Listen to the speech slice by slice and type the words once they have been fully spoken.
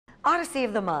Odyssey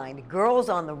of the Mind, Girls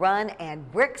on the Run, and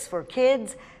Bricks for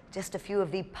Kids. Just a few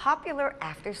of the popular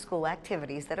after-school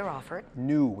activities that are offered.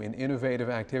 New and innovative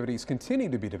activities continue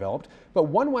to be developed, but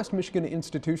one West Michigan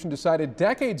institution decided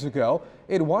decades ago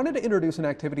it wanted to introduce an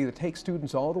activity that takes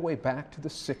students all the way back to the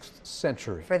 6th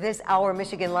century. For this Our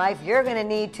Michigan Life, you're going to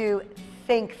need to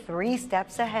think 3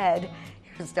 steps ahead.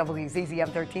 Here's WZZM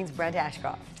 13's Brent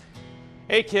Ashcroft.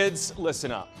 Hey kids, listen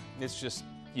up. It's just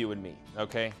you and me,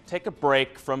 okay? Take a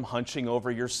break from hunching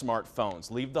over your smartphones.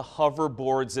 Leave the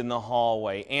hoverboards in the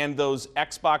hallway and those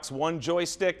Xbox One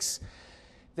joysticks.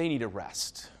 They need a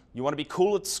rest. You want to be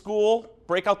cool at school?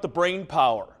 Break out the brain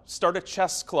power. Start a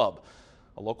chess club.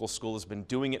 A local school has been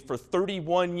doing it for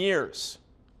 31 years.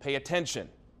 Pay attention.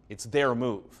 It's their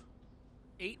move.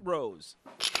 8 rows,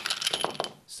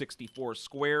 64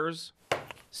 squares,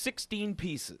 16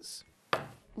 pieces.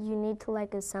 You need to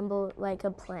assemble a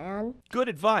plan. Good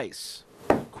advice.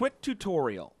 Quick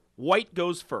tutorial. White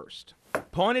goes first.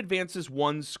 Pawn advances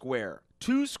 1 square.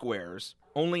 2 squares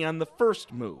only on the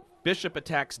first move. Bishop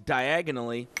attacks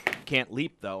diagonally. Can't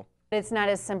leap though. It's not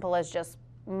as simple as just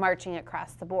marching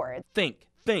across the board. Think,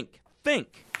 think,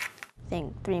 think.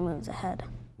 Think 3 moves ahead.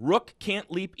 Rook can't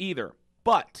leap either,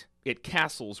 but it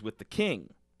castles with the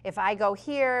king. If I go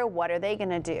here, what are they going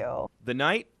to do? The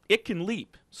knight, it can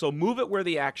leap, so move it where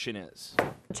the action is.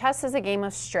 Chess is a game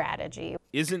of strategy.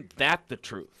 Isn't that the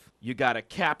truth? You gotta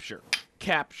capture,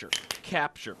 capture,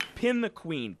 capture, pin the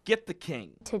queen, get the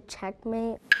king. To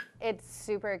checkmate. It's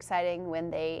super exciting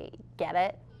when they get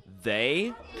it.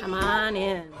 They? Come on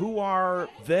in. Who are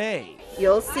they?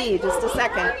 You'll see, just a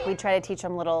second. We try to teach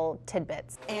them little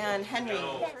tidbits. And Henry.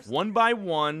 One by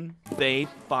one, they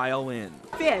file in.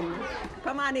 Finn,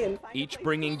 come on in. Each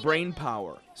bringing brain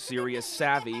power, serious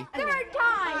savvy,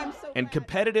 and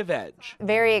competitive edge.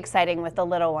 Very exciting with the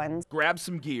little ones. Grab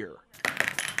some gear.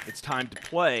 It's time to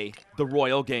play the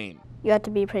royal game. You have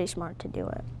to be pretty smart to do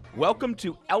it. Welcome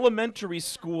to elementary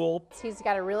school He's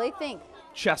got to really think.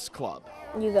 chess club,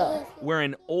 You go. where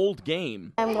an old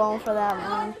game I'm going for that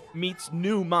one. meets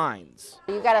new minds.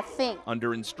 You got to think.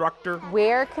 Under instructor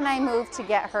Where can I move to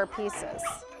get her pieces?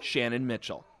 Shannon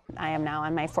Mitchell. I am now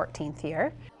on my 14th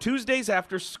year. Tuesdays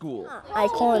after school, I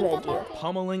cornered you.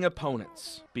 pummeling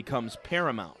opponents becomes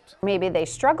paramount. Maybe they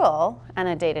struggle on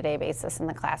a day-to-day basis in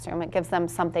the classroom. It gives them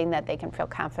something that they can feel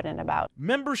confident about.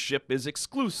 Membership is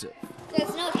exclusive.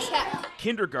 There's no check.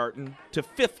 Kindergarten to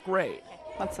 5th grade.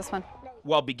 What's this one?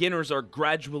 While beginners are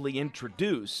gradually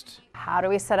introduced, How do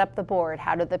we set up the board?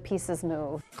 How do the pieces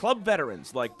move? club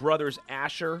veterans like brothers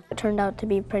Asher It turned out to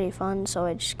be pretty fun, so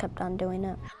I just kept on doing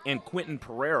it. and Quentin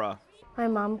Pereira My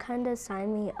mom kind of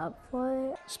signed me up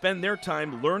for it. spend their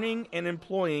time learning and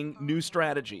employing new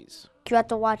strategies. You have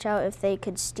to watch out if they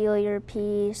could steal your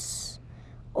piece,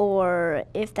 or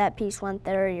if that piece went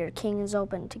there, your king is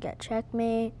open to get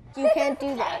checkmate. You can't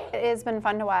do that. It has been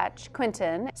fun to watch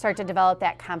Quentin start to develop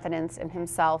that confidence in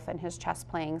himself and his chess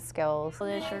playing skills.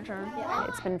 It's your turn.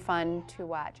 It's been fun to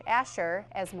watch Asher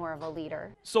as more of a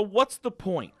leader. So what's the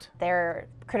point? Their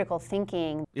critical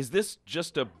thinking, Is this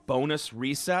just a bonus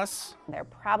recess? their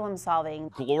problem solving,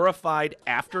 Glorified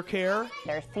aftercare?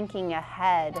 their thinking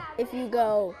ahead. If you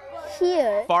go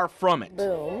here, Far from it.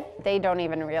 boom. They don't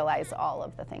even realize all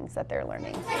of the things that they're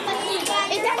learning.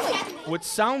 What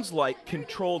sounds like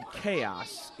controlled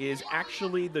chaos is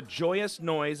actually the joyous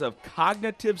noise of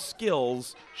cognitive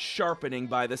skills sharpening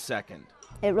by the second.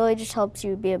 It really just helps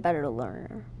you be a better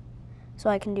learner. So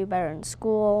I can do better in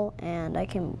school and I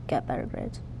can get better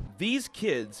grades. These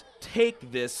kids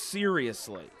take this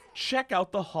seriously. Check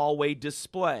out the hallway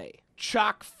display,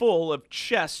 chock full of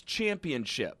chess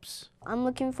championships, I'm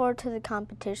looking forward to the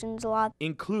competitions a lot.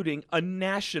 including a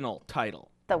national title.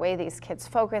 The way these kids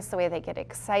focus, the way they get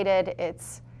excited,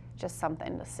 it's just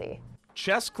something to see.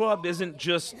 Chess club isn't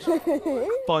just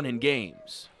fun and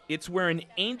games. It's where an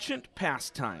ancient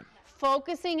pastime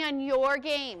Focusing on your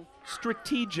game.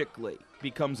 strategically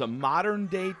becomes a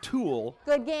modern-day tool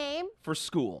Good game. for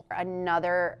school.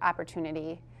 Another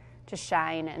opportunity to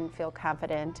shine and feel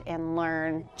confident and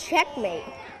learn. Checkmate.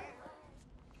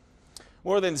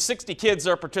 More than 60 kids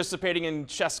are participating in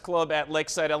chess club at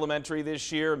Lakeside Elementary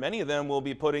this year. Many of them will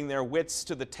be putting their wits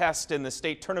to the test in the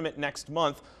state tournament next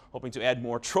month, hoping to add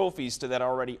more trophies to that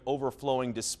already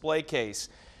overflowing display case.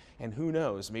 And who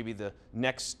knows, maybe the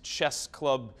next chess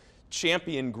club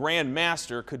champion grand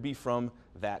master could be from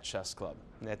that chess club.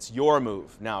 And that's your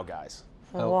move now, guys.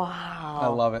 Wow. I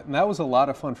love it. And that was a lot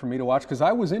of fun for me to watch because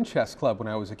I was in chess club when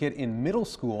I was a kid in middle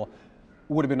school.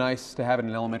 Would have been nice to have it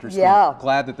in elementary school. Yeah.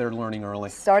 Glad that they're learning early.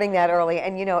 Starting that early,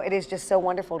 and you know, it is just so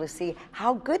wonderful to see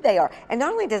how good they are. And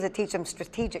not only does it teach them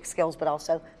strategic skills, but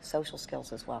also social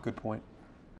skills as well. Good point.